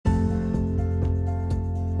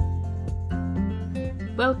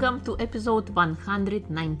Welcome to episode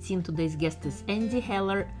 119. Today's guest is Andy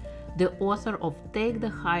Heller, the author of Take the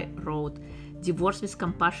High Road, Divorce with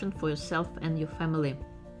Compassion for Yourself and Your Family.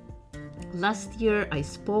 Last year, I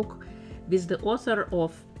spoke with the author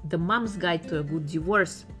of The Mom's Guide to a Good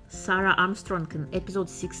Divorce, Sarah Armstrong, in episode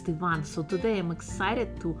 61. So today I'm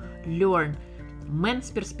excited to learn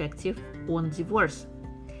men's perspective on divorce.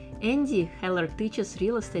 Andy Heller teaches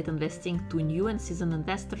real estate investing to new and seasoned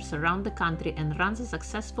investors around the country and runs a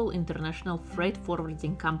successful international freight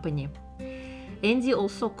forwarding company. Andy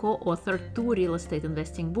also co-authored 2 real estate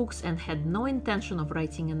investing books and had no intention of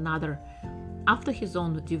writing another. After his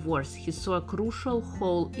own divorce, he saw a crucial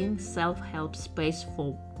hole in self-help space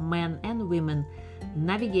for men and women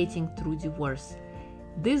navigating through divorce.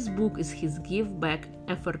 This book is his give-back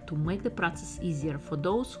effort to make the process easier for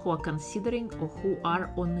those who are considering or who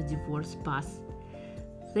are on the divorce path.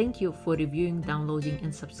 Thank you for reviewing, downloading,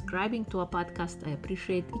 and subscribing to our podcast. I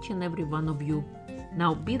appreciate each and every one of you.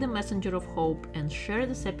 Now be the messenger of hope and share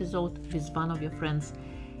this episode with one of your friends.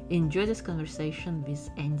 Enjoy this conversation with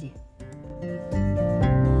Andy.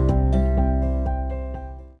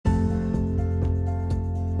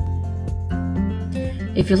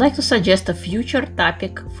 If you'd like to suggest a future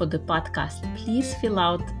topic for the podcast, please fill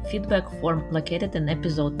out feedback form located in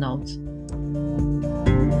episode notes.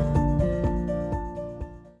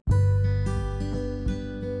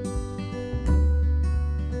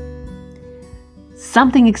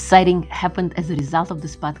 Something exciting happened as a result of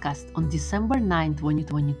this podcast. On December 9,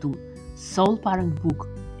 2022, Soul Parent Book,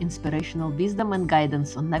 Inspirational Wisdom and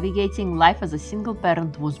Guidance on Navigating Life as a Single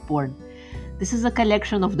Parent was born. This is a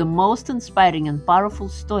collection of the most inspiring and powerful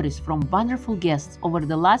stories from wonderful guests over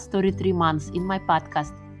the last 33 months in my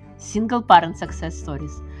podcast, Single Parent Success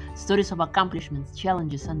Stories. Stories of accomplishments,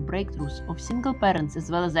 challenges, and breakthroughs of single parents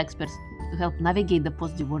as well as experts to help navigate the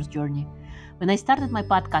post-divorce journey. When I started my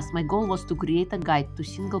podcast, my goal was to create a guide to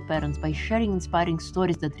single parents by sharing inspiring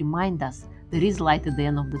stories that remind us there is light at the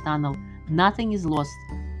end of the tunnel. Nothing is lost.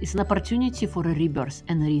 It's an opportunity for a rebirth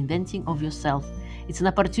and reinventing of yourself. It's an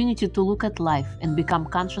opportunity to look at life and become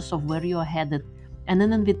conscious of where you are headed, and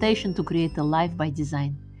an invitation to create a life by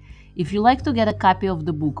design. If you'd like to get a copy of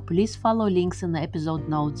the book, please follow links in the episode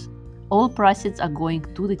notes. All proceeds are going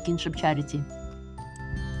to the Kinship charity.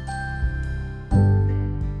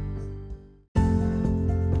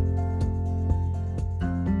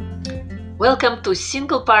 Welcome to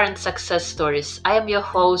Single Parent Success Stories. I am your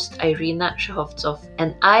host, Irina Shekhovtsov,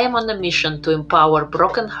 and I am on a mission to empower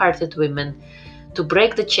broken-hearted women to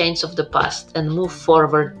break the chains of the past and move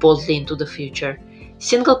forward boldly into the future.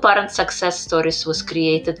 Single Parent Success Stories was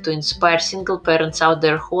created to inspire single parents out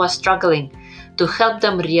there who are struggling, to help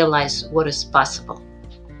them realize what is possible.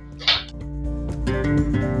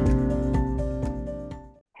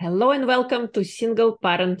 Hello and welcome to Single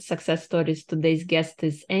Parent Success Stories. Today's guest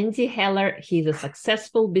is Andy Heller. He is a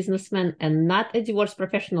successful businessman and not a divorce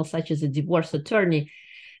professional such as a divorce attorney,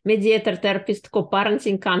 mediator, therapist,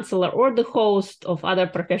 co-parenting counselor, or the host of other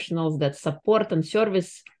professionals that support and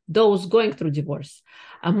service those going through divorce.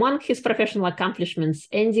 Among his professional accomplishments,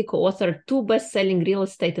 Andy co-authored 2 best-selling real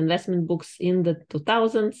estate investment books in the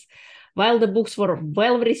 2000s. While the books were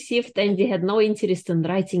well received, Andy had no interest in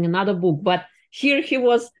writing another book, but here he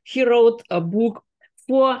wrote a book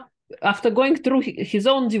after going through his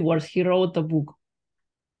own divorce, he wrote a book.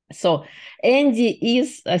 So Andy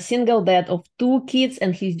is a single dad of 2 kids,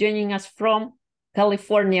 and he's joining us from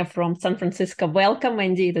California, from San Francisco. Welcome,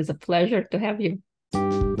 Andy. It is a pleasure to have you.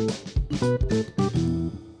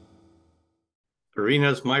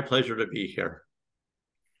 Irina, it's my pleasure to be here.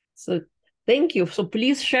 So thank you. So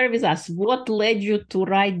please share with us what led you to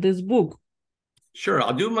write this book. Sure.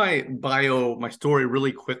 I'll do my story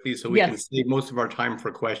really quickly so we can save most of our time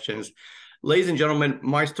for questions. Ladies and gentlemen,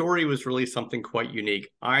 my story was really something quite unique.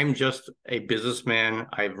 I'm just a businessman.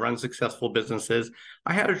 I've run successful businesses.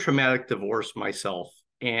 I had a traumatic divorce myself.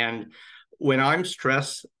 And when I'm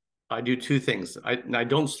stressed, I do 2 things. I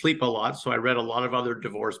don't sleep a lot, so I read a lot of other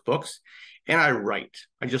divorce books, and I write.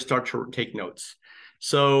 I just start to take notes.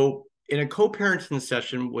 So in a co-parenting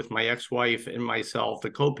session with my ex-wife and myself, the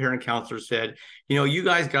co-parent counselor said, you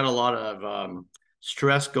guys got a lot of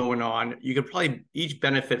stress going on. You could probably each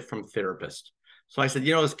benefit from therapist. So I said,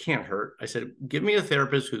 this can't hurt. I said, give me a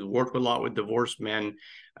therapist who's worked a lot with divorced men.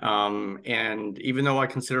 And even though I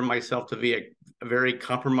consider myself to be a very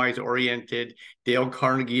compromise-oriented, Dale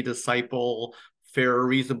Carnegie disciple, fair,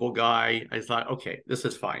 reasonable guy, I thought, okay, this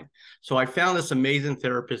is fine. So I found this amazing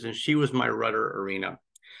therapist, and she was my rudder, Irina.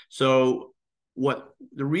 So what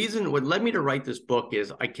led me to write this book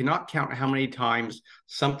is I cannot count how many times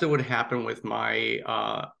something would happen with my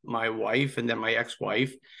my wife and then my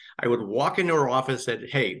ex-wife. I would walk into her office and said,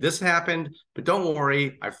 hey, this happened, but don't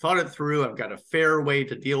worry, I've thought it through. I've got a fair way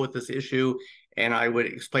to deal with this issue. And I would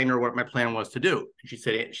explain to her what my plan was to do. She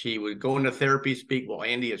said she would go into therapy, speak, well,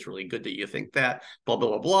 Andy, it's really good that you think that, blah, blah,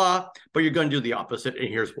 blah, blah, but you're going to do the opposite, and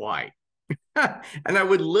here's why. And I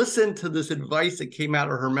would listen to this advice that came out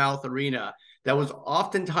of her mouth, Irina, that was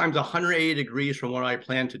oftentimes 180 degrees from what I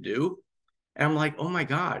planned to do. And I'm like, oh my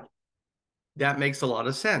God, that makes a lot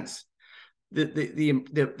of sense.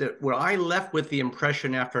 What I left with the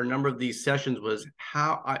impression after a number of these sessions was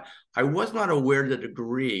how I was not aware to the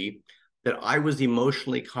degree that I was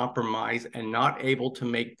emotionally compromised and not able to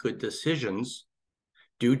make good decisions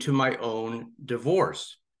due to my own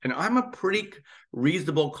divorce. And I'm a pretty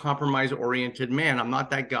reasonable, compromise-oriented man. I'm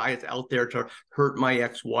not that guy that's out there to hurt my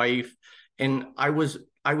ex-wife. And I was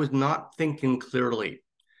not thinking clearly.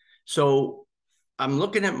 So I'm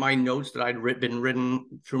looking at my notes that I'd been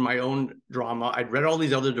written through my own drama. I'd read all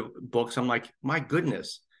these other books. I'm like, my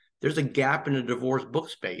goodness, there's a gap in the divorce book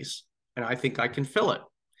space, and I think I can fill it.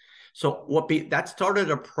 So that started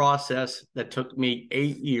a process that took me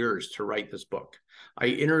 8 years to write this book. I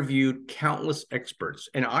interviewed countless experts,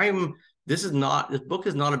 and this book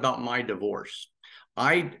is not about my divorce.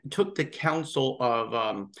 I took the counsel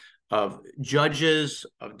of judges,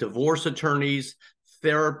 of divorce attorneys,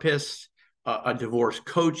 therapists, divorce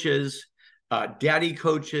coaches, daddy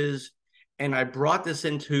coaches, and I brought this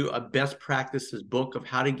into a best practices book of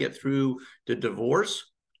how to get through the divorce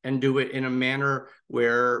and do it in a manner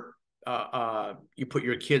where you put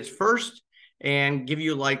your kids first and give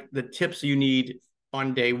you like the tips you need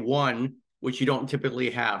on day one, which you don't typically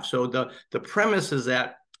have. So the premise is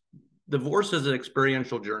that divorce is an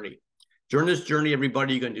experiential journey. During this journey,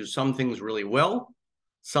 everybody, you're going to do some things really well,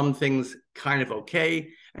 some things kind of okay,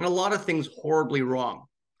 and a lot of things horribly wrong.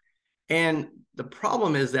 And the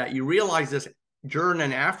problem is that you realize this during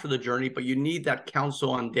and after the journey, but you need that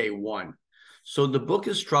counsel on day one. So the book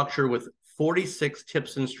is structured with 46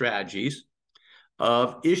 tips and strategies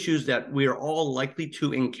of issues that we are all likely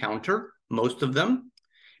to encounter, most of them.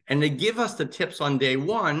 And they give us the tips on day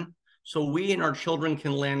one so we and our children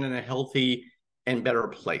can land in a healthy and better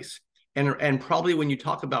place. And probably when you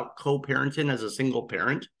talk about co-parenting as a single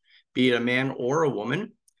parent, be it a man or a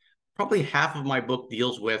woman, probably half of my book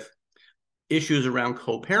deals with issues around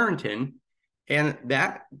co-parenting. And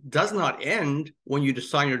that does not end when you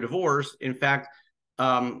sign your divorce. In fact,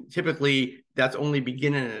 typically that's only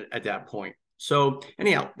beginning at that point. So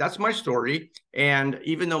anyhow, that's my story. And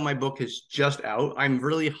even though my book is just out, I'm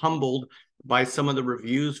really humbled by some of the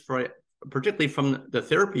reviews, particularly from the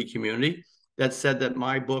therapy community, that said that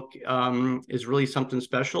my book is really something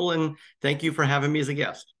special. And thank you for having me as a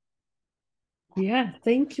guest. Yeah,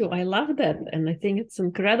 thank you. I love that. And I think it's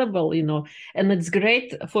incredible, and it's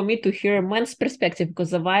great for me to hear a man's perspective,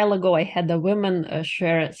 because a while ago I had a woman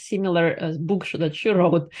share a similar book that she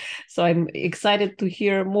wrote. So I'm excited to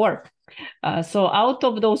hear more. So out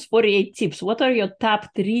of those 48 tips, what are your top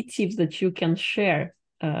 3 tips that you can share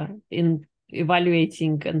in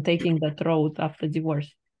evaluating and taking that road after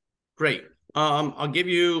divorce? Great. I'll give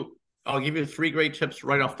you 3 great tips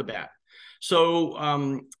right off the bat.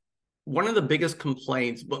 So one of the biggest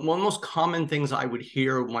complaints, but one of the most common things I would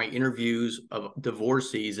hear in my interviews of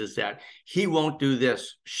divorcees is that he won't do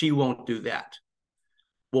this, she won't do that.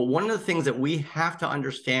 Well, one of the things that we have to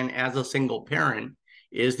understand as a single parent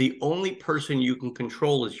is the only person you can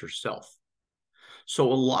control is yourself.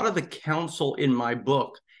 So a lot of the counsel in my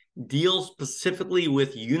book deals specifically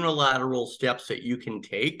with unilateral steps that you can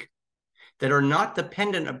take that are not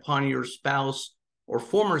dependent upon your spouse or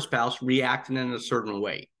former spouse reacting in a certain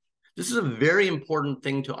way. This is a very important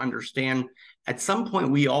thing to understand. At some point,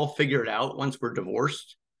 we all figure it out once we're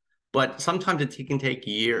divorced, but sometimes it can take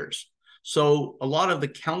years. So a lot of the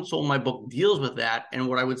counsel in my book deals with that. And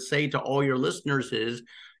what I would say to all your listeners is,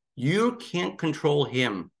 you can't control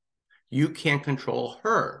him. You can't control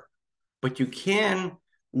her, but you can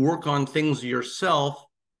work on things yourself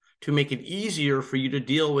to make it easier for you to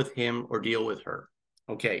deal with him or deal with her.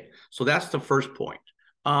 Okay, so that's the first point.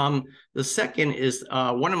 The second is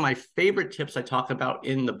one of my favorite tips I talk about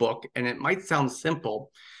in the book, and it might sound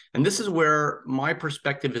simple, and this is where my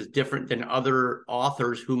perspective is different than other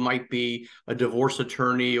authors who might be a divorce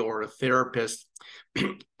attorney or a therapist.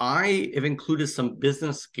 I have included some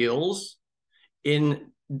business skills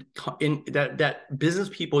in that business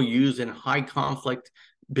people use in high conflict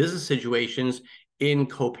business situations in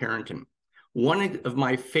co-parenting. One of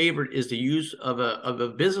my favorite is the use of a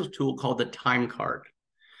business tool called the time card.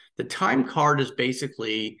 The time card is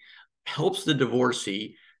basically helps the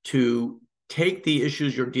divorcee to take the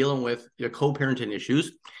issues you're dealing with, your co-parenting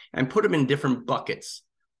issues, and put them in different buckets.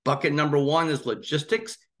 Bucket number one is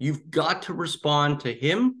logistics. You've got to respond to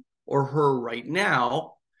him or her right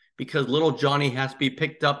now because little Johnny has to be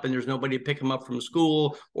picked up and there's nobody to pick him up from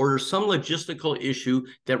school, or there's some logistical issue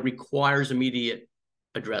that requires immediate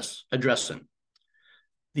addressing.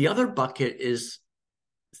 The other bucket is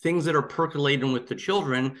things that are percolating with the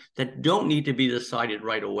children that don't need to be decided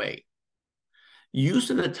right away. Use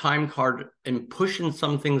of the time card and pushing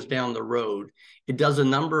some things down the road, it does a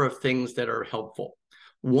number of things that are helpful.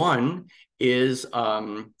 One is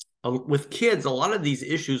with kids, a lot of these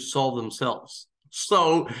issues solve themselves.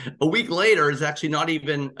 So a week later, it's actually not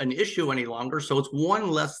even an issue any longer. So it's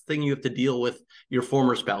one less thing you have to deal with your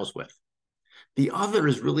former spouse with. The other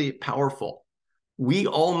is really powerful. We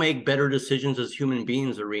all make better decisions as human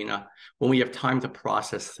beings, Irina, when we have time to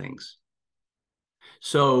process things.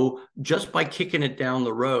 So just by kicking it down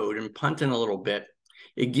the road and punting a little bit,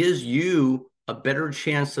 it gives you a better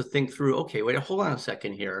chance to think through, okay, wait, hold on a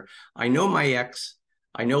second here. I know my ex.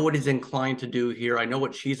 I know what he's inclined to do here. I know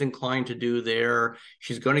what she's inclined to do there.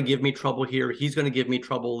 She's going to give me trouble here. He's going to give me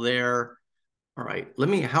trouble there. All right,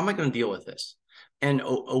 how am I going to deal with this? And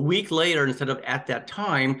a week later, instead of at that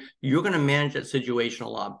time, you're going to manage that situation a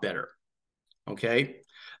lot better. Okay.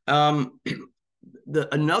 Another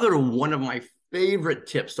one of my favorite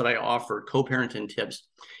tips that I offer, co-parenting tips,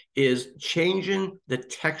 is changing the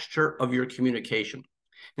texture of your communication.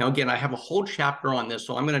 Now, again, I have a whole chapter on this,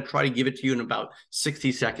 so I'm going to try to give it to you in about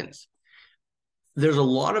 60 seconds. There's a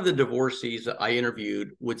lot of the divorcees that I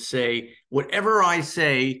interviewed would say, whatever I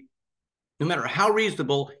say, no matter how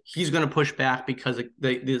reasonable, he's going to push back because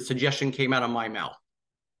the suggestion came out of my mouth,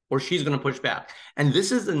 or she's going to push back. And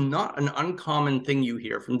this is not an uncommon thing you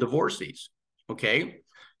hear from divorcees, okay?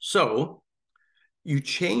 So you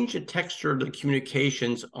change the texture of the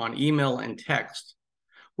communications on email and text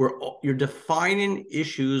where you're defining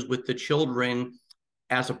issues with the children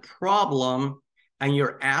as a problem, and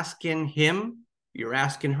you're asking him, you're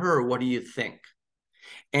asking her, what do you think?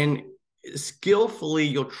 And skillfully,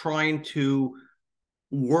 you're trying to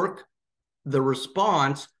work the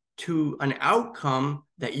response to an outcome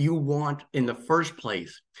that you want in the first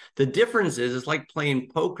place. The difference is, it's like playing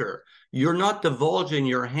poker. You're not divulging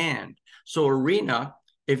your hand. So, Irina,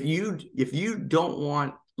 if you don't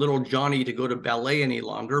want little Johnny to go to ballet any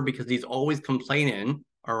longer because he's always complaining,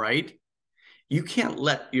 all right, you can't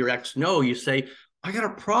let your ex know. You say, I got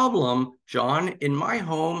a problem, John. In my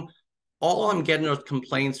home, all I'm getting are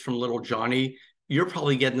complaints from little Johnny. You're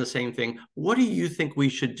probably getting the same thing. What do you think we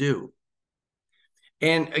should do?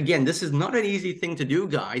 And again, this is not an easy thing to do,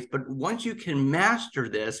 guys, but once you can master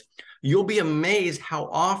this, you'll be amazed how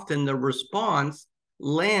often the response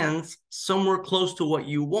lands somewhere close to what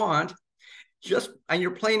you want. And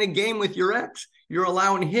you're playing a game with your ex. You're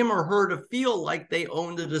allowing him or her to feel like they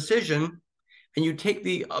own the decision, and you take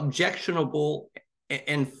the objectionable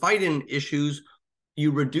and fighting issues,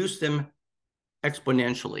 you reduce them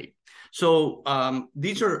exponentially. So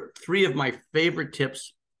these are three of my favorite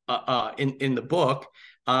tips in the book.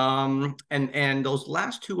 And those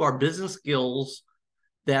last two are business skills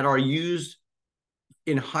that are used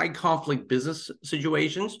in high conflict business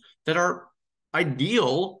situations that are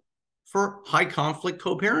ideal for high conflict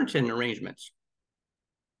co-parenting arrangements.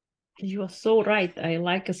 You are so right. I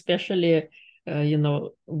like especially,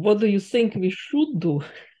 what do you think we should do?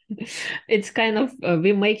 It's kind of,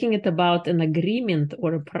 we're making it about an agreement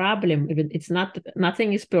or a problem.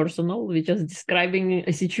 Nothing is personal. We're just describing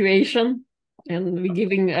a situation and we're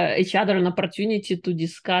giving each other an opportunity to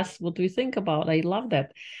discuss what we think about. I love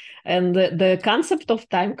that. And the concept of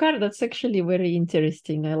time card, that's actually very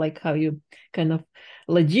interesting. I like how you kind of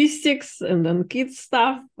logistics and then kids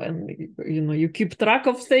stuff, and you keep track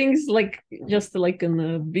of things, like just like in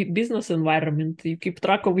a business environment, you keep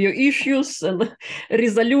track of your issues and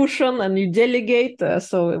resolution, and you delegate.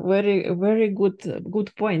 So very, very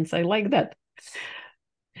good points. I like that.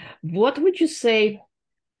 What would you say?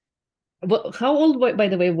 How old, by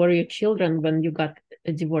the way, were your children when you got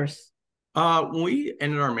a divorce? When we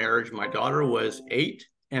ended our marriage, my daughter was 8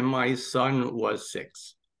 and my son was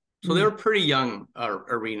 6. So they were pretty young,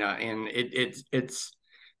 Irina, and it's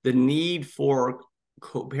the need for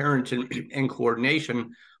co-parenting and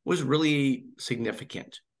coordination was really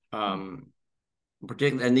significant.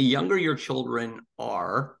 Particularly, and the younger your children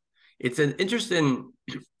are, it's an interesting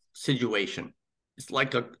situation. It's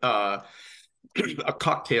like a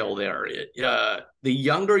cocktail there. The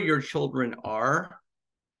younger your children are,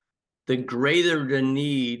 the greater the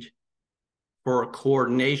need for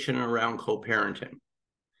coordination around co-parenting.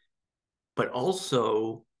 but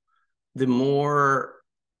also the more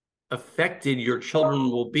affected your children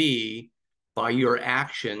will be by your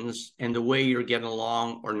actions and the way you're getting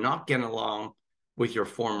along or not getting along with your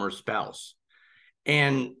former spouse.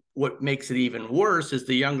 And what makes it even worse is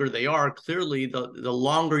the younger they are, clearly the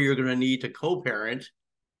longer you're going to need to co-parent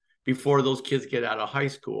before those kids get out of high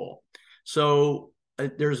school. So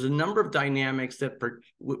there's a number of dynamics that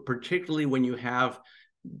particularly when you have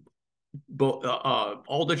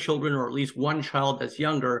all the children or at least one child that's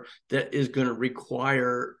younger, that is going to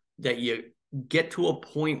require that you get to a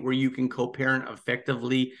point where you can co-parent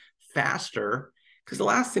effectively faster. Because the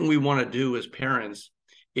last thing we want to do as parents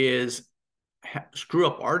is screw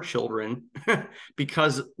up our children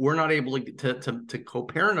because we're not able to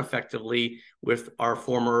co-parent effectively with our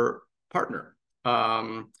former partner.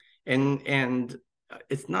 And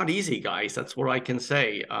it's not easy, guys. That's what I can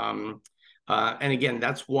say. And again,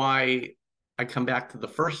 that's why I come back to the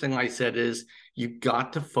first thing I said is you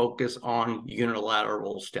got to focus on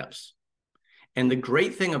unilateral steps. And the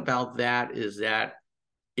great thing about that is that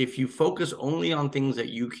if you focus only on things that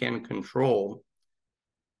you can control,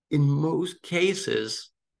 in most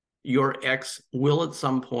cases, your ex will at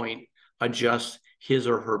some point adjust his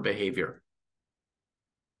or her behavior.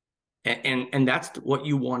 And that's what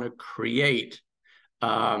you want to create,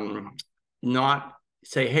 not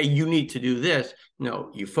say, hey, you need to do this. No,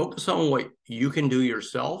 you focus on what you can do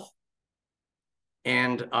yourself,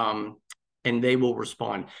 and they will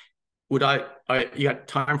respond. You got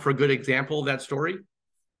time for a good example of that story?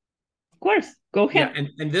 Of course, go ahead. Yeah,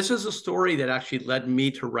 and this is a story that actually led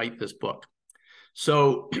me to write this book.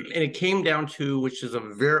 So, and it came down to, which is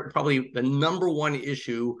probably the number one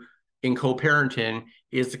issue in co-parenting,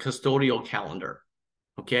 is the custodial calendar.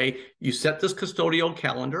 Okay, you set this custodial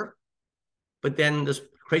calendar, but then this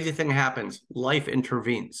crazy thing happens. Life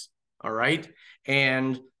intervenes. All right,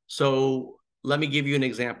 and so let me give you an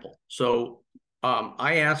example. So,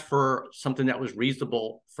 I asked for something that was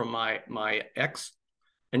reasonable from my ex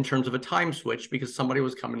in terms of a time switch because somebody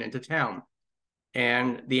was coming into town,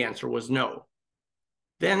 and the answer was no.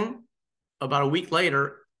 Then, about a week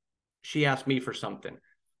later, she asked me for something.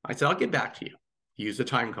 I said, I'll get back to you. Use the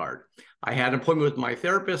time card. I had an appointment with my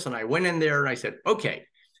therapist, and I went in there and I said, okay,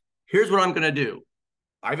 here's what I'm going to do.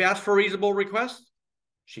 I've asked for a reasonable request.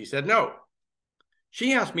 She said no.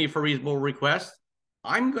 She asked me for a reasonable request.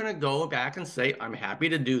 I'm going to go back and say, I'm happy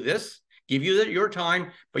to do this, give you your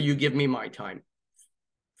time, but you give me my time.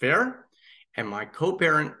 Fair? And my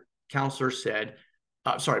co-parent counselor said,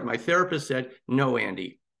 my therapist said, no,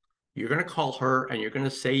 Andy, you're going to call her and you're going to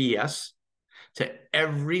say yes to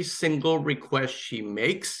every single request she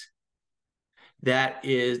makes that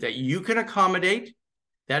you can accommodate,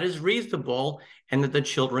 that is reasonable, and that the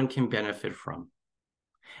children can benefit from.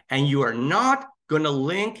 And you are not going to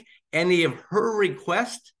link any of her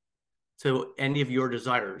requests to any of your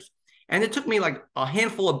desires. And it took me like a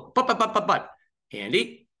handful of but.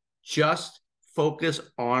 Andy, just focus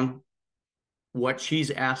on what she's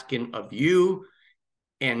asking of you.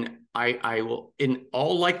 And I will, in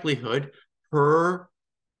all likelihood,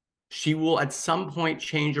 she will at some point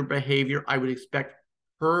change her behavior. I would expect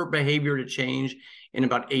her behavior to change in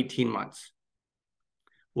about 18 months.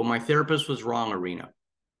 Well, my therapist was wrong, Irina.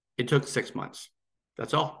 It took 6 months.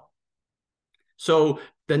 That's all. So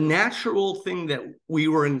the natural thing that we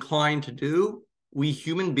were inclined to do, we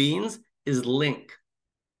human beings, is link.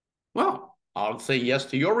 Well, I'll say yes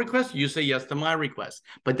to your request, you say yes to my request.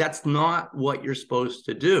 But that's not what you're supposed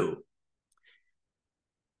to do.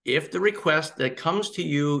 If the request that comes to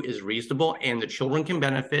you is reasonable and the children can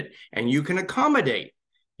benefit and you can accommodate,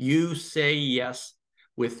 you say yes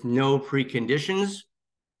with no preconditions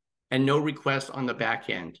and no requests on the back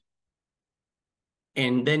end.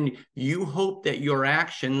 And then you hope that your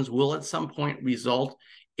actions will at some point result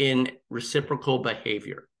in reciprocal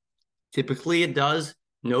behavior. Typically it does,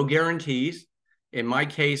 no guarantees. In my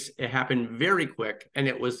case, it happened very quick, and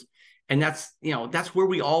that's where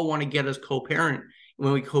we all want to get as co-parent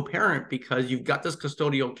when we co-parent, because you've got this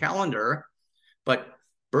custodial calendar, but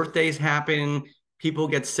birthdays happen, people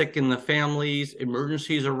get sick in the families,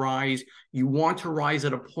 emergencies arise. You want to rise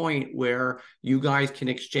at a point where you guys can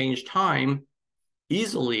exchange time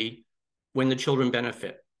easily when the children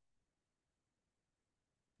benefit.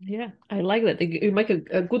 Yeah, I like that. You make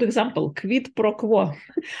a good example. Quid pro quo.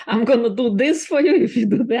 I'm going to do this for you if you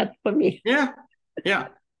do that for me. Yeah.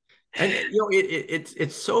 And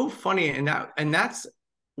it's so funny, and that's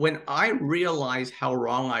when I realized how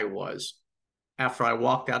wrong I was after I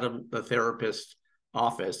walked out of the therapist's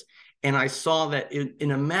office, and I saw that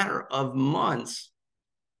in a matter of months,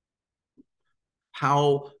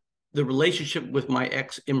 how the relationship with my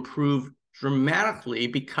ex improved dramatically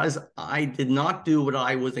because I did not do what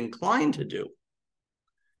I was inclined to do.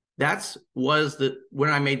 When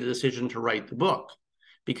I made the decision to write the book,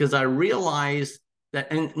 because I realized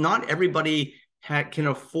that, and not everybody can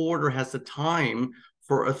afford or has the time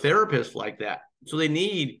for a therapist like that. So they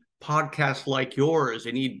need podcasts like yours.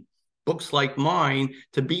 They need books like mine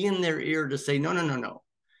to be in their ear to say, no, no, no, no.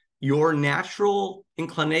 Your natural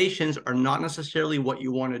inclinations are not necessarily what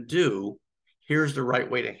you want to do. Here's the right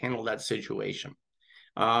way to handle that situation.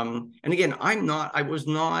 And again, I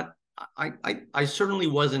certainly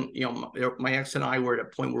wasn't, my ex and I were at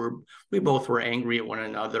a point where we both were angry at one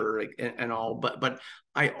another and all, but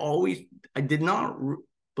I did not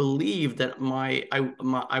believe that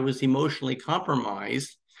I was emotionally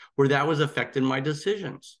compromised where that was affecting my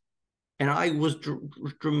decisions. And I was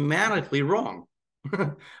dramatically wrong.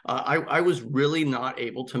 I was really not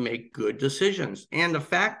able to make good decisions. And the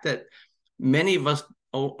fact that many of us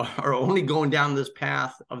are only going down this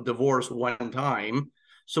path of divorce one time,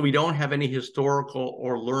 so we don't have any historical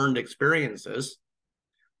or learned experiences,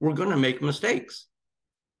 we're going to make mistakes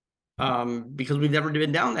because we've never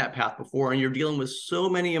been down that path before, and you're dealing with so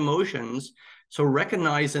many emotions. So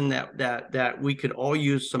recognizing that we could all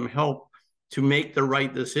use some help to make the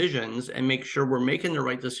right decisions and make sure we're making the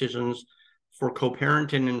right decisions for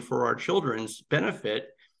co-parenting and for our children's benefit,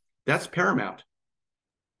 that's paramount.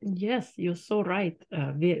 Yes, you're so right.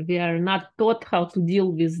 We are not taught how to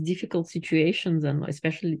deal with difficult situations, and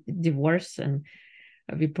especially divorce, and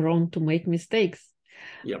we're prone to make mistakes.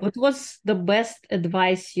 Yep. What was the best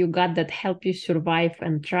advice you got that helped you survive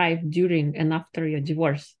and thrive during and after your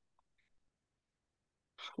divorce?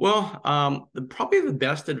 Well, probably the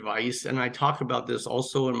best advice, and I talk about this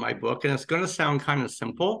also in my book, and it's going to sound kind of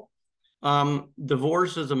simple.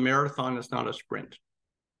 Divorce is a marathon, it's not a sprint.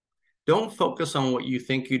 Don't focus on what you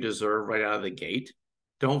think you deserve right out of the gate.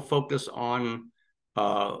 Don't focus on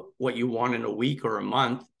what you want in a week or a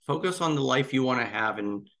month. Focus on the life you want to have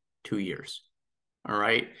in 2 years. All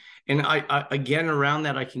right. And I again, around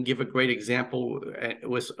that, I can give a great example. It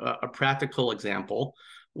was a practical example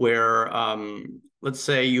where, let's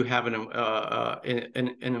say you have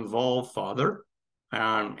an involved father,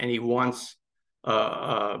 and he wants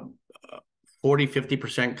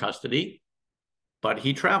 40-50% custody, but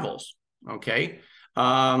he travels. Okay.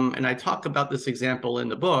 And I talk about this example in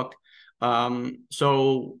the book.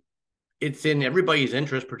 So it's in everybody's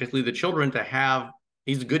interest, particularly the children, to have,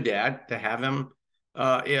 he's a good dad, to have him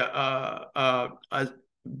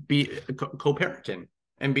be co-parenting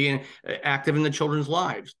and being active in the children's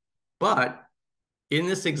lives. But in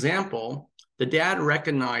this example, the dad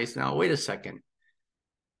recognized, now, wait a second.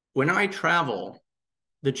 When I travel,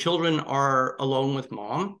 the children are alone with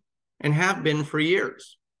mom and have been for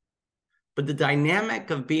years. But the dynamic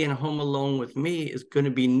of being home alone with me is going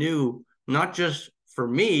to be new, not just for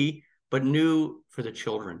me, but new for the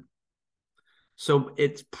children. So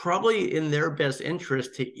it's probably in their best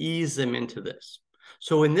interest to ease them into this.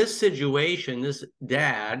 So in this situation, this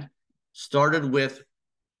dad started with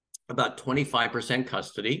about 25%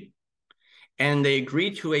 custody, and they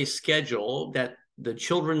agreed to a schedule that the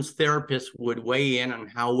children's therapist would weigh in on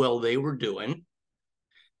how well they were doing,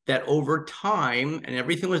 that over time, and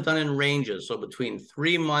everything was done in ranges, so between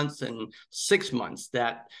 3 months and 6 months,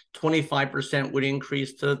 that 25% would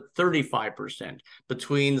increase to 35%.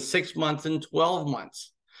 Between 6 months and 12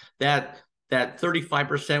 months, that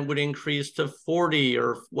 35% would increase to 40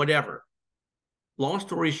 or whatever. Long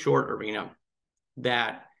story short, Irina,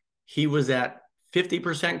 that he was at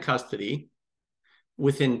 50% custody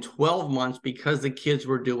within 12 months because the kids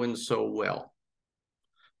were doing so well.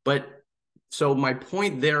 So my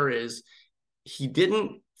point there is, he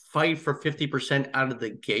didn't fight for 50% out of the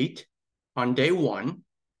gate on day one,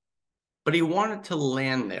 but he wanted to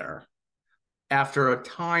land there after a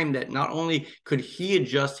time that not only could he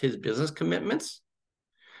adjust his business commitments,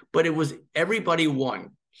 but it was everybody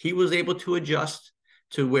won. He was able to adjust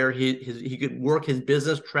to where he could work his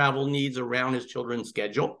business travel needs around his children's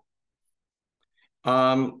schedule.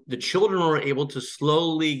 The children were able to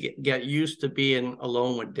slowly get used to being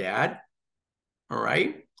alone with dad. All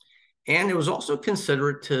right. And it was also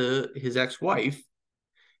considerate to his ex-wife,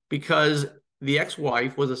 because the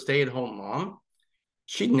ex-wife was a stay-at-home mom.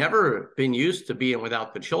 She'd never been used to being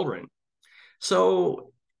without the children.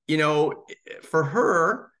 So, for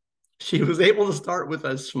her, she was able to start with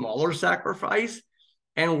a smaller sacrifice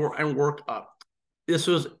and work up.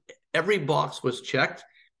 Every box was checked,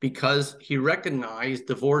 because he recognized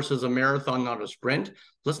divorce is a marathon, not a sprint.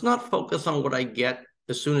 Let's not focus on what I get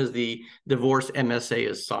as soon as the divorce MSA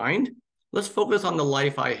is signed. Let's focus on the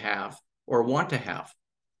life I have or want to have,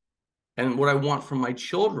 and what I want from my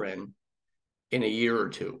children. in a year or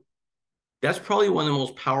two. That's probably one of the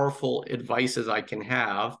most powerful advices I can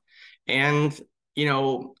have. And, you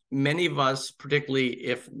know, many of us, particularly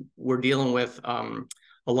if we're dealing with a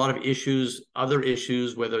lot of issues, other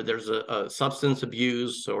issues, whether there's a substance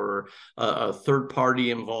abuse or a third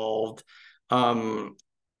party involved,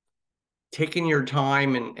 taking your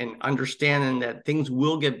time and understanding that things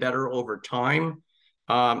will get better over time.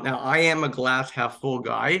 Now, I am a glass half full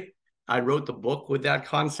guy. I wrote the book with that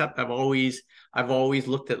concept. I've always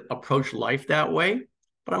looked at approach life that way,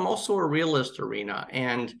 but I'm also a realist, Irina,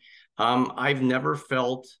 and I've never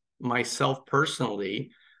felt myself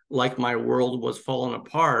personally like my world was falling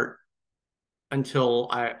apart until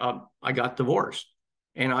I got divorced,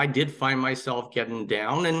 and I did find myself getting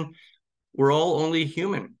down. And we're all only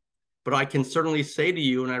human, but I can certainly say to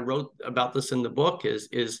you, and I wrote about this in the book,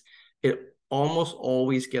 is it almost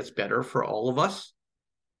always gets better for all of us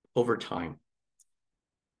over time.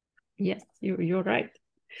 Yes, you're right.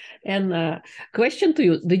 And question to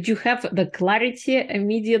you, did you have the clarity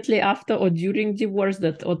immediately after or during divorce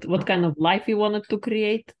that what kind of life you wanted to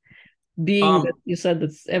create? Being that you said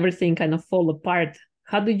that everything kind of fall apart,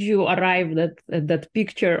 how did you arrive at that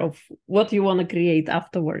picture of what you want to create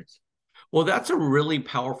afterwards? Well, that's a really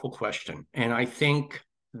powerful question. And I think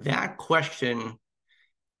that question,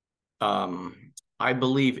 I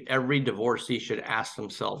believe every divorcee should ask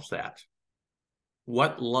themselves that.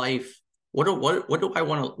 What life, what do I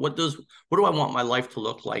want to, what do I want my life to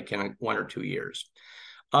look like in 1 or 2 years?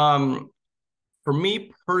 For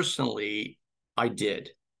me personally, I did,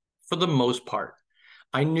 for the most part.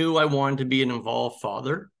 I knew I wanted to be an involved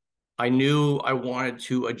father. I knew I wanted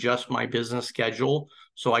to adjust my business schedule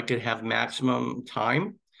so I could have maximum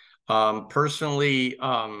time. Personally,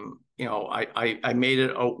 you know, I made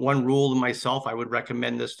it one rule to myself. I would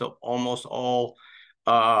recommend this to almost all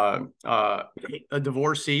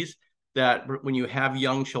divorcees, that when you have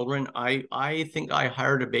young children, I think I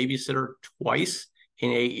hired a babysitter twice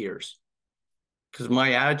in 8 years. Because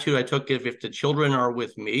my attitude I took, if the children are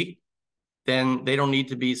with me, then they don't need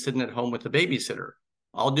to be sitting at home with a babysitter.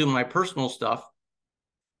 I'll do my personal stuff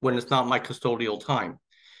when it's not my custodial time.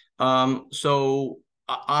 So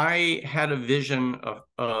I had a vision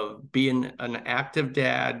of being an active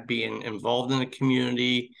dad, being involved in the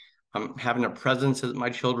community, having a presence at my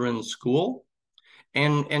children's school,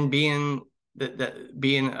 and being an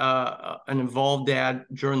involved dad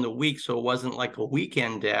during the week. So it wasn't like a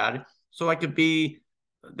weekend dad. So I could be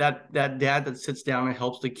that dad that sits down and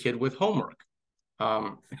helps the kid with homework.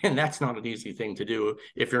 And that's not an easy thing to do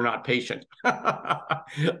if you're not patient.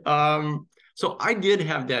 So I did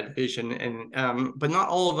have that vision, and but not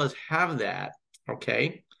all of us have that.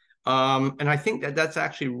 Okay. And I think that that's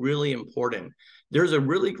actually really important. There's a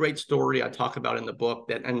really great story I talk about in the book,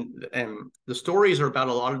 that and the stories are about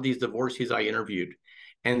a lot of these divorcees I interviewed.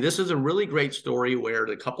 And this is a really great story where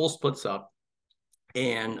the couple splits up,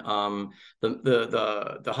 and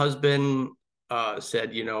the husband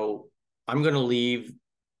said, you know, I'm going to leave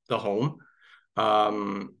the home.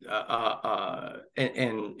 And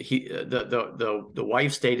he the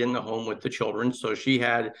wife stayed in the home with the children, so she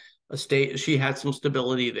had some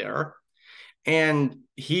stability there. And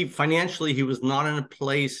he was not in a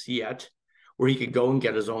place yet where he could go and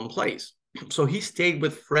get his own place. So he stayed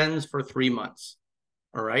with friends for 3 months.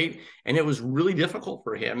 All right. And it was really difficult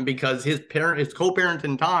for him because his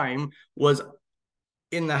co-parenting time was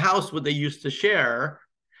in the house what they used to share.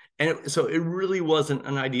 And so it really wasn't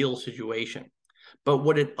an ideal situation. But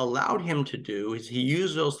what it allowed him to do is he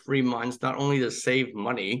used those 3 months not only to save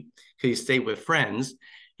money, because he stayed with friends,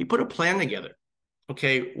 he put a plan together.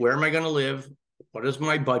 Okay, where am I going to live? What is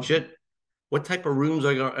my budget? What type of rooms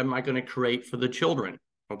am I going to create for the children?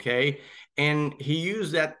 Okay, and he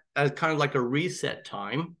used that as kind of like a reset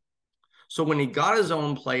time. So when he got his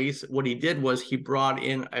own place, what he did was he brought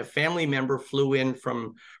in a family member, flew in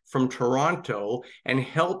from Toronto, and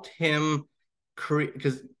helped him create,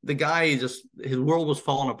 because the guy his world was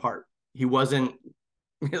falling apart. He wasn't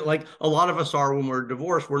like a lot of us are when we're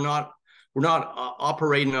divorced. We're not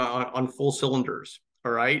operating on full cylinders.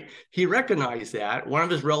 All right. He recognized that. One of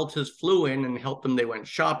his relatives flew in and helped them. They went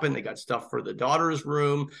shopping. They got stuff for the daughter's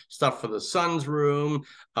room, stuff for the son's room.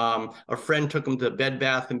 A friend took them to Bed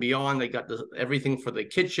Bath and Beyond. They got everything for the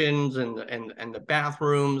kitchens and the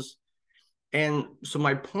bathrooms. And so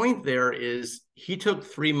my point there is he took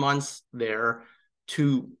 3 months there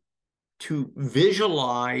to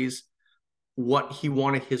visualize what he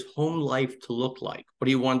wanted his home life to look like, what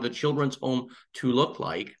he wanted the children's home to look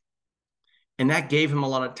like. And that gave him a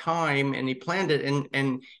lot of time, and he planned it.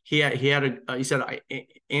 And he said,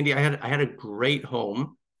 Andy, I had a great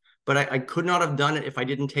home, but I could not have done it if I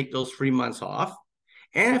didn't take those 3 months off,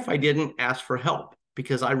 and if I didn't ask for help,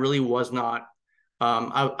 because I really was not,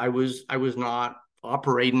 I was not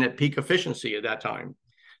operating at peak efficiency at that time.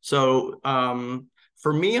 So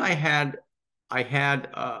for me, I had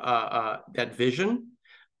that vision.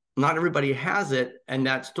 Not everybody has it, and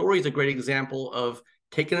that story is a great example of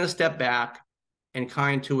taking a step back and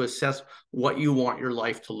kind to assess what you want your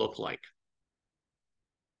life to look like.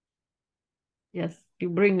 Yes, you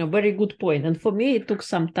bring a very good point. And for me, it took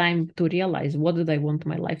some time to realize what did I want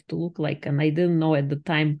my life to look like. And I didn't know at the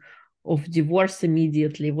time of divorce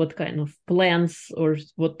immediately what kind of plans or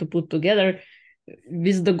what to put together,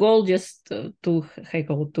 with the goal just to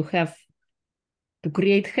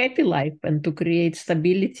create happy life and to create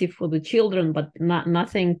stability for the children, but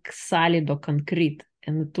nothing solid or concrete.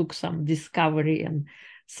 And it took some discovery and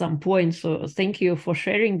some points. So thank you for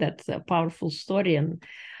sharing that powerful story. And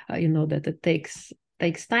that it takes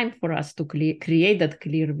time for us to create that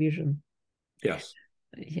clear vision. Yes.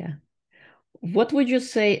 Yeah. What would you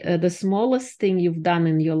say the smallest thing you've done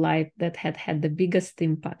in your life that had the biggest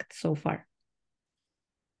impact so far?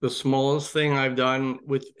 The smallest thing I've done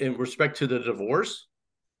in respect to the divorce?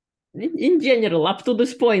 In general, up to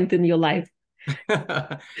this point in your life.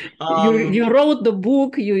 You wrote the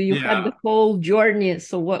book, you had the whole journey.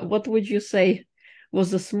 So what would you say was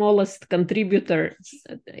the smallest contributor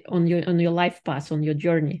on your life path, on your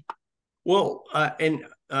journey? Well,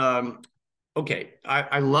 okay,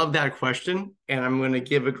 I love that question, and I'm going to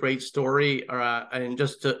give a great story. And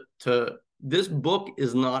just to this book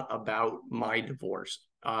is not about my divorce.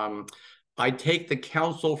 I take the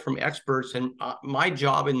counsel from experts, and my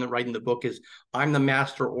job in writing the book is I'm the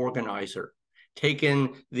master organizer,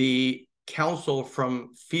 taking the counsel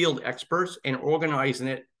from field experts and organizing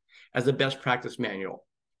it as a best practice manual.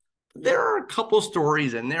 There are a couple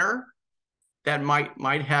stories in there that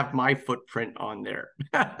might have my footprint on there,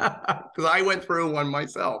 because I went through one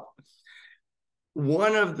myself.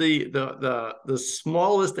 One of the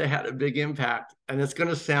smallest that had a big impact, and it's going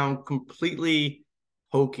to sound completely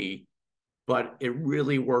hokey, but it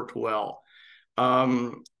really worked well.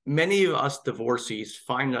 Many of us divorcees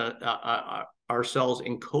find ourselves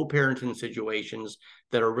in co-parenting situations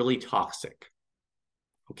that are really toxic.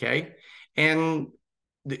 Okay, and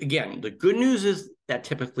again, the good news is that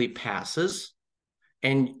typically passes.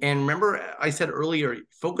 And remember, I said earlier,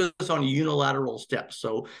 focus on unilateral steps.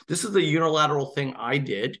 So this is the unilateral thing I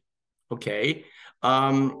did. Okay,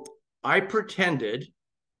 I pretended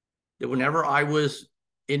that whenever I was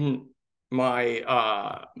in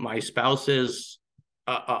my my spouse's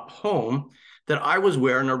home, that I was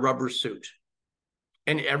wearing a rubber suit,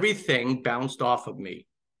 and everything bounced off of me.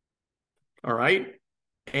 All right.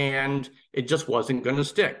 And it just wasn't going to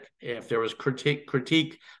stick. If there was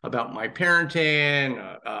critique about my parenting,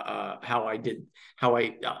 how I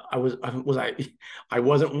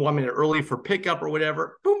wasn't 1 minute early for pickup or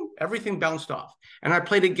whatever. Boom, everything bounced off. And I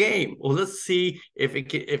played a game. Well, let's see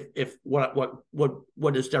if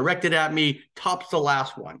what is directed at me tops the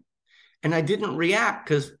last one. And I didn't react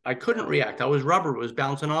because I couldn't react. I was rubber; it was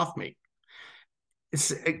bouncing off me.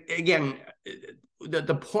 It's again.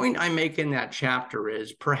 The point I make in that chapter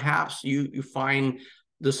is perhaps you find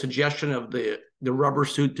the suggestion of the rubber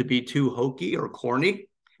suit to be too hokey or corny,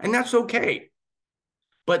 and that's okay.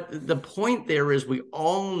 But the point there is we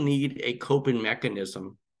all need a coping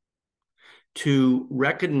mechanism to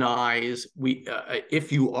recognize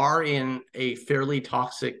if you are in a fairly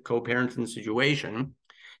toxic co-parenting situation,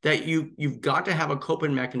 that you've got to have a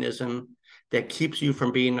coping mechanism that keeps you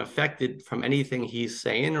from being affected from anything he's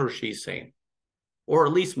saying or she's saying, or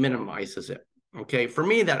at least minimizes it. Okay, for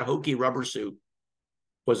me, that hokey rubber suit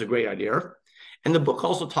was a great idea. And the book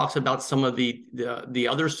also talks about some of the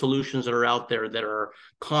other solutions that are out there that are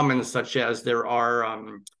common, such as there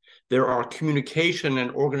are communication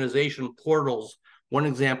and organization portals. One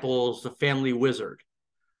example is the Family Wizard,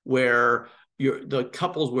 where the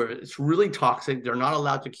couples where it's really toxic, they're not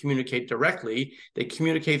allowed to communicate directly. They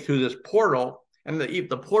communicate through this portal, and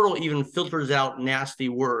the portal even filters out nasty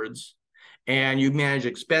words, and you manage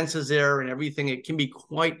expenses there and everything. It can be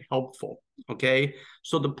quite helpful. Okay,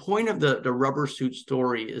 so the point of the rubber suit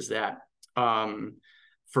story is that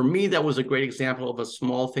for me, that was a great example of a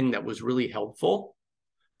small thing that was really helpful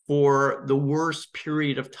for the worst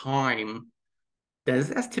period of time.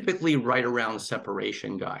 That's typically right around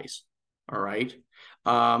separation, guys. All right.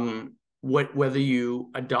 Whether you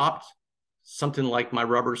adopt something like my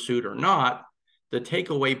rubber suit or not, the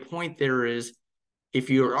takeaway point there is, if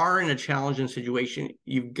you are in a challenging situation,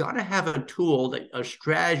 you've got to have a tool, a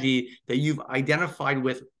strategy that you've identified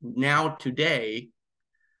with now today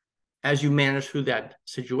as you manage through that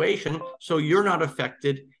situation, so you're not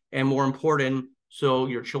affected, and more important, so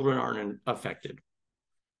your children aren't affected.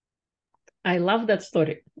 I love that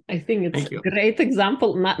story. I think it's a great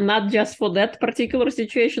example, not just for that particular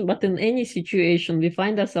situation, but in any situation we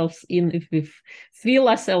find ourselves in, if we feel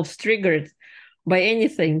ourselves triggered by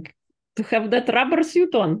anything, to have that rubber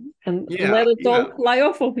suit on and let it all fly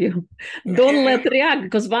off of you. Don't let react,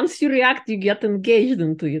 because once you react, you get engaged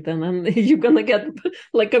into it, and then you're going to get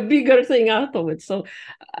like a bigger thing out of it. So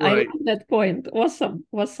I love that point. Awesome.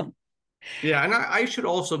 Yeah, and I should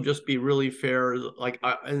also just be really fair,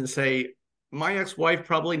 and say, my ex-wife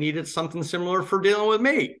probably needed something similar for dealing with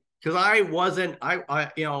me, because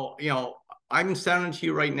I'm sounding to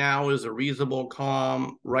you right now as a reasonable,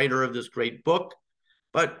 calm writer of this great book,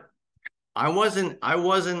 but I wasn't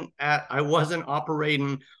operating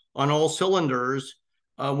on all cylinders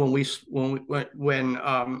when we split,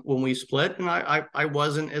 and I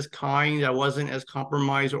wasn't as kind, I wasn't as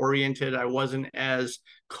compromise oriented, I wasn't as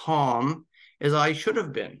calm as I should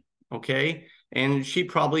have been. Okay. And she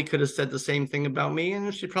probably could have said the same thing about me,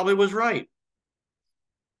 and she probably was right.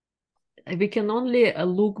 We can only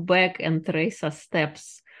look back and trace our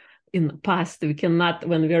steps in the past. We cannot,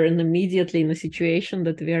 when we're immediately in a situation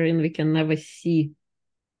that we're in, we can never see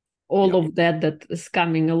all of that is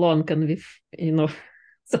coming along. And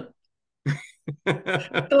so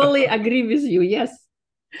totally agree with you. Yes.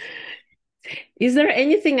 Is there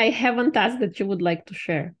anything I haven't asked that you would like to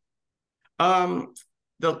share? The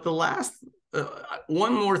last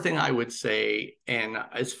one more thing I would say, and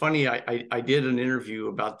it's funny, I did an interview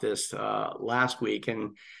about this last week,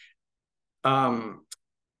 and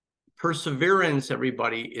perseverance,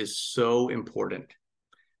 everybody, is so important,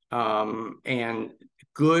 and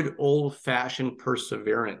good old-fashioned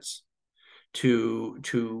perseverance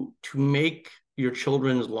to make your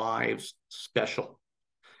children's lives special,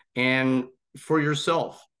 and for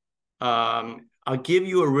yourself. I'll give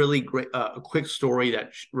you a really great, a quick story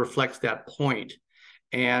that reflects that point.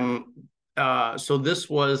 And so this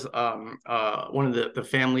was one of the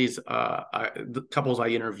families, the couples I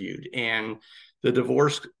interviewed, and the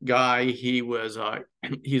divorced guy, he was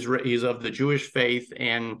he's of the Jewish faith,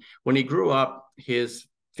 and when he grew up, his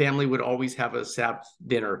family would always have a Sabbath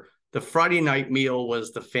dinner. The Friday night meal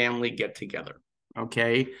was the family get together.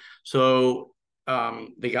 Okay, so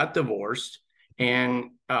they got divorced, and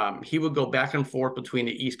he would go back and forth between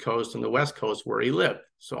the East Coast and the West Coast where he lived,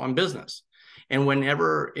 so on business. And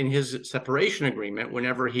whenever in his separation agreement,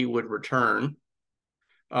 whenever he would return,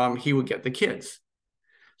 he would get the kids.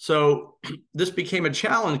 So this became a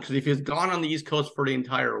challenge, because if he's gone on the East Coast for the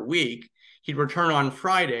entire week, he'd return on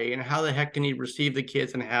Friday, and how the heck can he receive the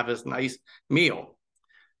kids and have his nice meal?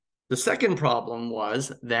 The second problem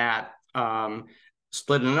was that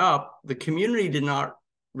splitting up, the community did not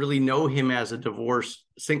really know him as a divorced,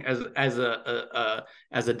 as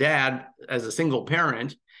a dad, as a single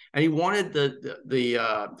parent, and he wanted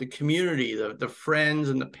the community, the friends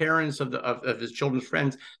and the parents of his children's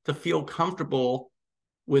friends to feel comfortable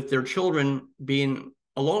with their children being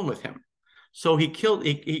alone with him. So he killed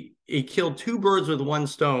two birds with one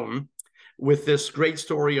stone with this great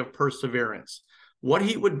story of perseverance. What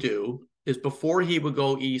he would do is, before he would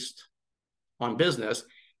go east on business,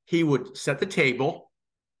 he would set the table,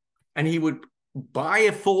 and he would buy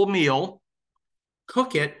a full meal,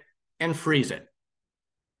 cook it, and freeze it.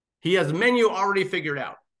 He has a menu already figured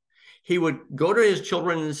out. He would go to his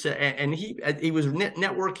children and say, and he was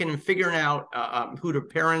networking and figuring out who the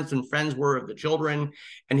parents and friends were of the children,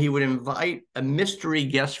 and he would invite a mystery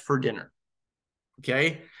guest for dinner.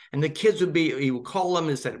 Okay, and the kids he would call them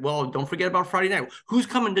and said, "Well, don't forget about Friday night. Who's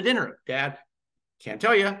coming to dinner, Dad?" "Can't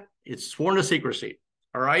tell you. It's sworn to secrecy."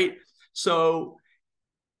 All right. So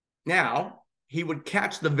now he would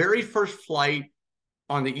catch the very first flight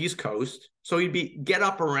on the East Coast. So he'd get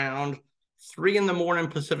up around 3 a.m.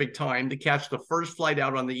 Pacific time to catch the first flight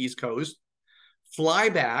out on the East Coast, fly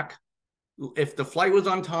back. If the flight was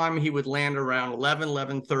on time, he would land around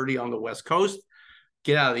 11:30 on the West Coast,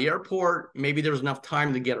 get out of the airport. Maybe there was enough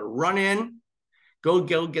time to get a run in, go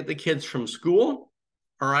get the kids from school.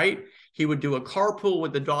 All right. He would do a carpool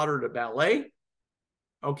with the daughter to ballet.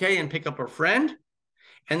 Okay. And pick up a friend.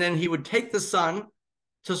 And then he would take the son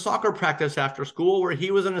to soccer practice after school, where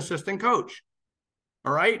he was an assistant coach.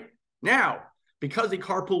 All right. Now, because he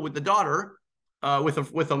carpooled with the daughter,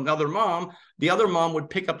 with another mom, the other mom would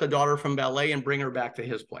pick up the daughter from ballet and bring her back to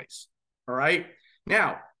his place. All right.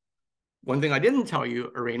 Now, one thing I didn't tell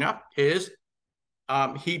you, Irina, is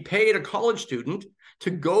he paid a college student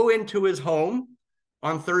to go into his home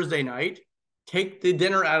on Thursday night, take the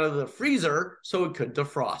dinner out of the freezer so it could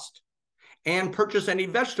defrost. and purchase any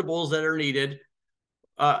vegetables that are needed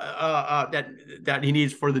that he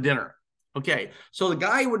needs for the dinner. Okay, so the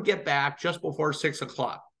guy would get back just before 6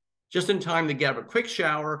 o'clock, just in time to get a quick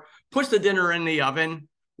shower, puts the dinner in the oven,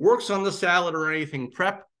 works on the salad or anything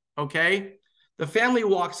prep. Okay, the family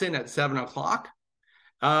walks in at 7 o'clock.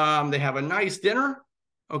 They have a nice dinner.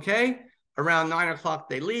 Okay, around 9 o'clock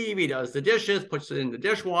they leave. He does the dishes, puts it in the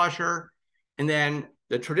dishwasher, and then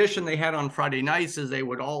the tradition they had on Friday nights is they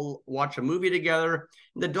would all watch a movie together.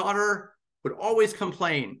 The daughter would always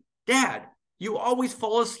complain, "Dad, you always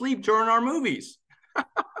fall asleep during our movies."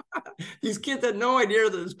 These kids had no idea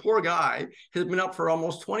that this poor guy has been up for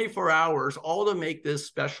almost 24 hours, all to make this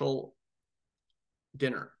special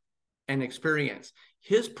dinner and experience.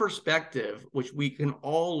 His perspective, which we can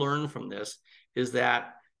all learn from this, is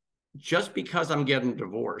that just because I'm getting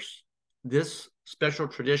divorced, this special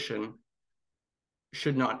tradition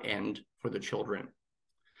should not end for the children.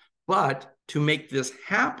 But to make this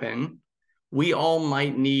happen, we all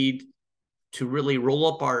might need to really roll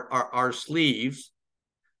up our sleeves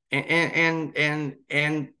and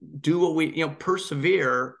do what we,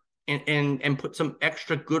 persevere and put some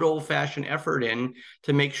extra good old fashioned effort in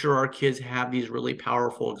to make sure our kids have these really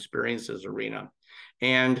powerful experiences, Irina.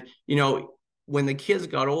 And, when the kids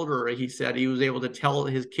got older, he said he was able to tell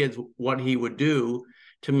his kids what he would do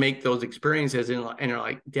to make those experiences. And they're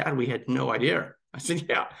like, "Dad, we had no idea." I said,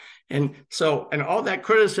 "Yeah." And all that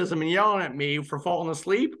criticism and yelling at me for falling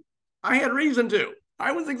asleep, I had reason to.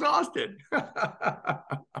 I was exhausted.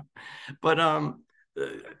 But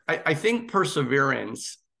I think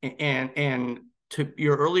perseverance and to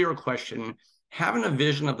your earlier question, having a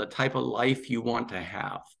vision of the type of life you want to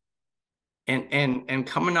have and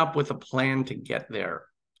coming up with a plan to get there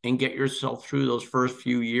and get yourself through those first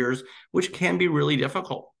few years, which can be really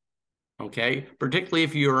difficult. Okay, particularly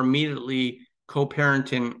if you're immediately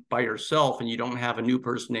co-parenting by yourself and you don't have a new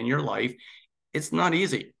person in your life, it's not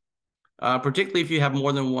easy. Particularly if you have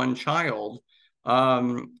more than one child,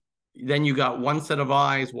 then you got one set of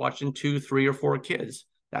eyes watching 2, 3, or 4 kids.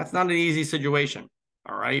 That's not an easy situation.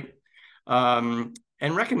 All right. And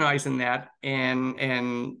recognizing that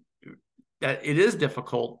and that it is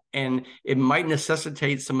difficult and it might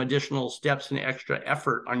necessitate some additional steps and extra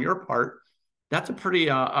effort on your part. That's a pretty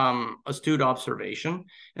astute observation,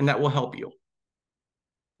 and that will help you.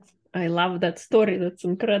 I love that story. That's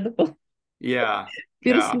incredible. Yeah.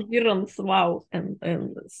 Perseverance, yeah. Wow,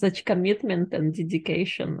 and such commitment and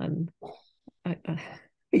dedication, and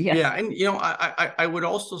yes. Yeah, and I would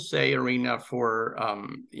also say, Irina, for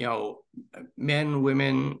men,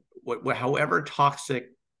 women, however toxic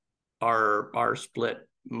our split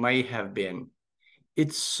may have been,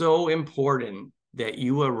 it's so important that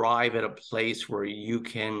you arrive at a place where you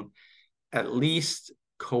can at least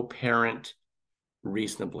co-parent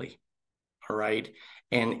reasonably. All right.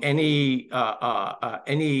 And any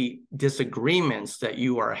disagreements that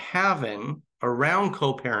you are having around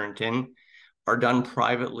co-parenting are done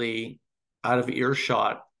privately out of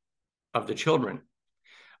earshot of the children.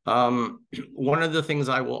 One of the things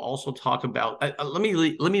I will also talk about, let me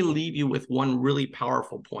leave you with one really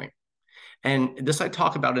powerful point. And this I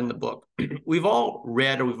talk about in the book. We've all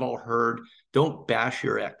read or we've all heard, don't bash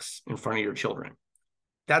your ex in front of your children.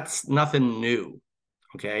 That's nothing new.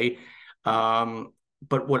 Okay.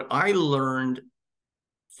 But what I learned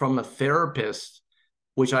from a therapist,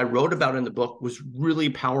 which I wrote about in the book, was really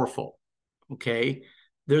powerful. Okay.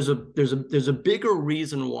 There's a bigger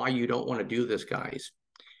reason why you don't want to do this, guys.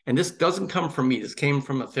 And this doesn't come from me. This came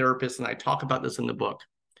from a therapist, and I talk about this in the book.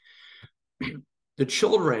 The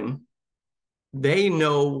children, they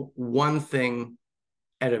know one thing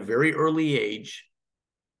at a very early age,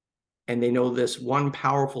 and they know this one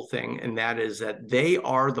powerful thing, and that is that they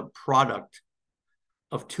are the product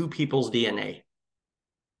of 2 people's DNA,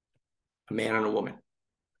 a man and a woman.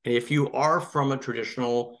 And if you are from a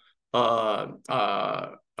traditional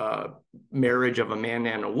marriage of a man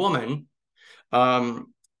and a woman,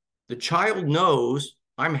 the child knows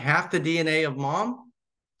I'm half the DNA of mom,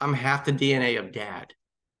 I'm half the DNA of dad.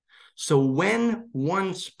 So when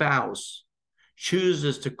one spouse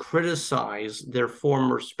chooses to criticize their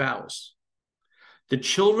former spouse, the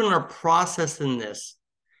children are processing this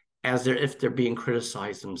as if they're being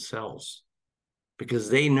criticized themselves, because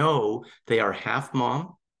they know they are half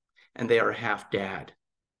mom and they are half dad.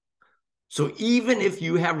 So even if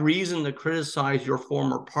you have reason to criticize your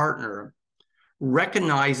former partner,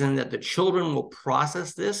 recognizing that the children will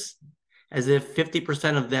process this as if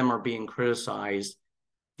 50% of them are being criticized,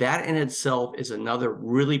 that in itself is another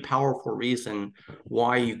really powerful reason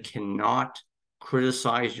why you cannot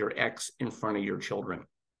criticize your ex in front of your children.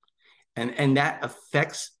 And that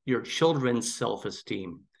affects your children's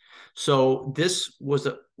self-esteem. So this was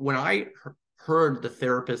when I heard the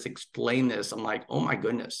therapist explain this, I'm like, oh my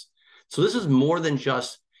goodness. So this is more than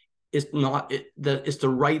just, it's the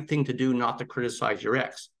right thing to do not to criticize your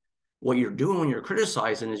ex. What you're doing when you're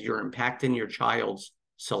criticizing is you're impacting your child's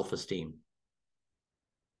self-esteem.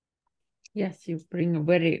 Yes, you bring a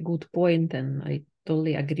very good point, and I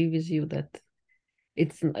totally agree with you that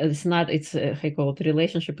it's I call it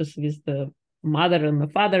relationship is with the mother and the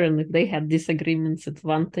father, and if they have disagreements, it's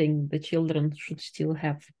one thing. The children should still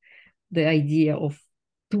have the idea of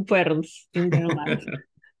two parents in their life.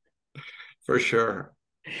 For sure.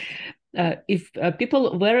 If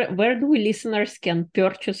people, where do we listeners can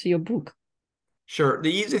purchase your book? Sure.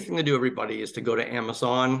 The easy thing to do, everybody, is to go to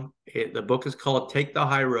Amazon. The book is called Take the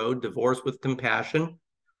High Road, Divorce with Compassion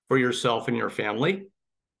for Yourself and Your Family.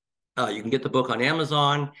 You can get the book on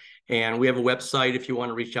Amazon, and we have a website if you want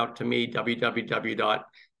to reach out to me,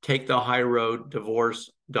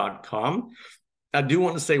 www.takethehighroaddivorce.com. I do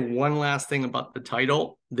want to say one last thing about the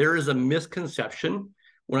title. There is a misconception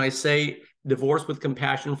when I say divorce with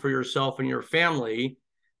compassion for yourself and your family.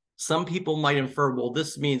 Some people might infer, well,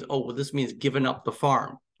 this means giving up the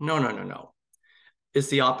farm. No. It's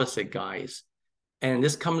the opposite, guys. And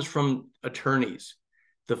this comes from attorneys.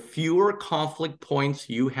 The fewer conflict points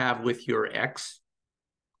you have with your ex,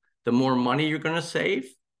 the more money you're going to save,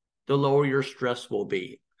 the lower your stress will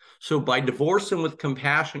be. So by divorcing with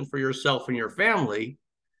compassion for yourself and your family,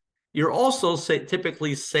 you're also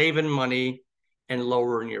typically saving money and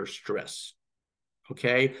lowering your stress.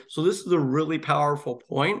 Okay, so this is a really powerful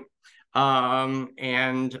point.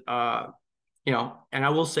 And I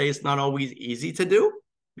will say it's not always easy to do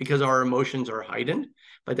because our emotions are heightened,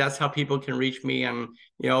 but that's how people can reach me. And,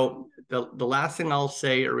 the last thing I'll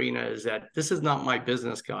say, Irina, is that this is not my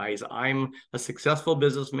business, guys. I'm a successful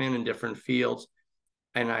businessman in different fields.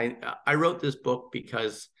 And I wrote this book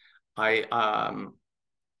because I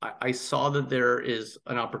saw that there is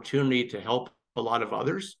an opportunity to help a lot of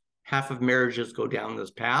others. Half of marriages go down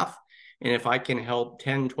this path. And if I can help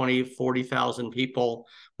 10, 20, 40,000 people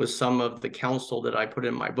with some of the counsel that I put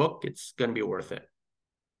in my book, it's going to be worth it.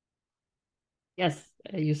 Yes,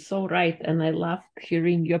 you're so right. And I love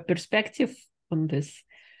hearing your perspective on this.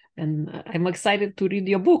 And I'm excited to read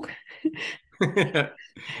your book.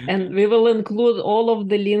 And we will include all of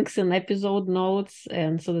the links in episode notes,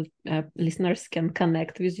 and so that listeners can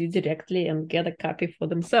connect with you directly and get a copy for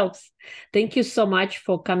themselves. Thank you so much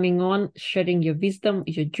for coming on, sharing your wisdom,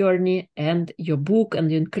 your journey, and your book,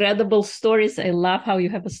 and your incredible stories. I love how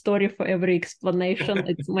you have a story for every explanation.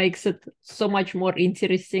 It makes it so much more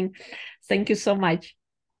interesting. Thank you so much.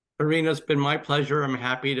 Irina, it's been my pleasure. I'm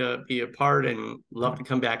happy to be a part and love to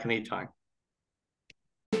come back anytime.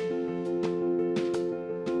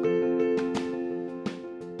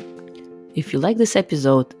 If you like this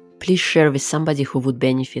episode, please share with somebody who would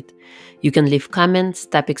benefit. You can leave comments,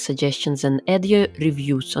 topic suggestions, and add your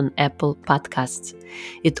reviews on Apple Podcasts.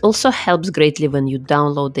 It also helps greatly when you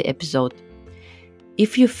download the episode.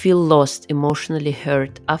 If you feel lost, emotionally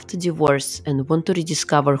hurt after divorce, and want to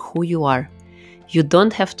rediscover who you are, you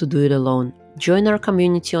don't have to do it alone. Join our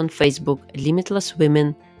community on Facebook, Limitless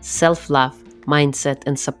Women, Self-Love, Mindset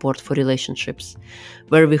and Support for Relationships,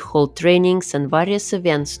 where we hold trainings and various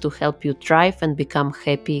events to help you thrive and become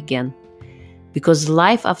happy again. Because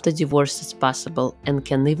life after divorce is possible and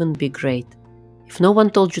can even be great. If no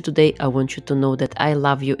one told you today, I want you to know that I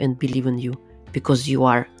love you and believe in you, because you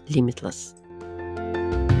are limitless.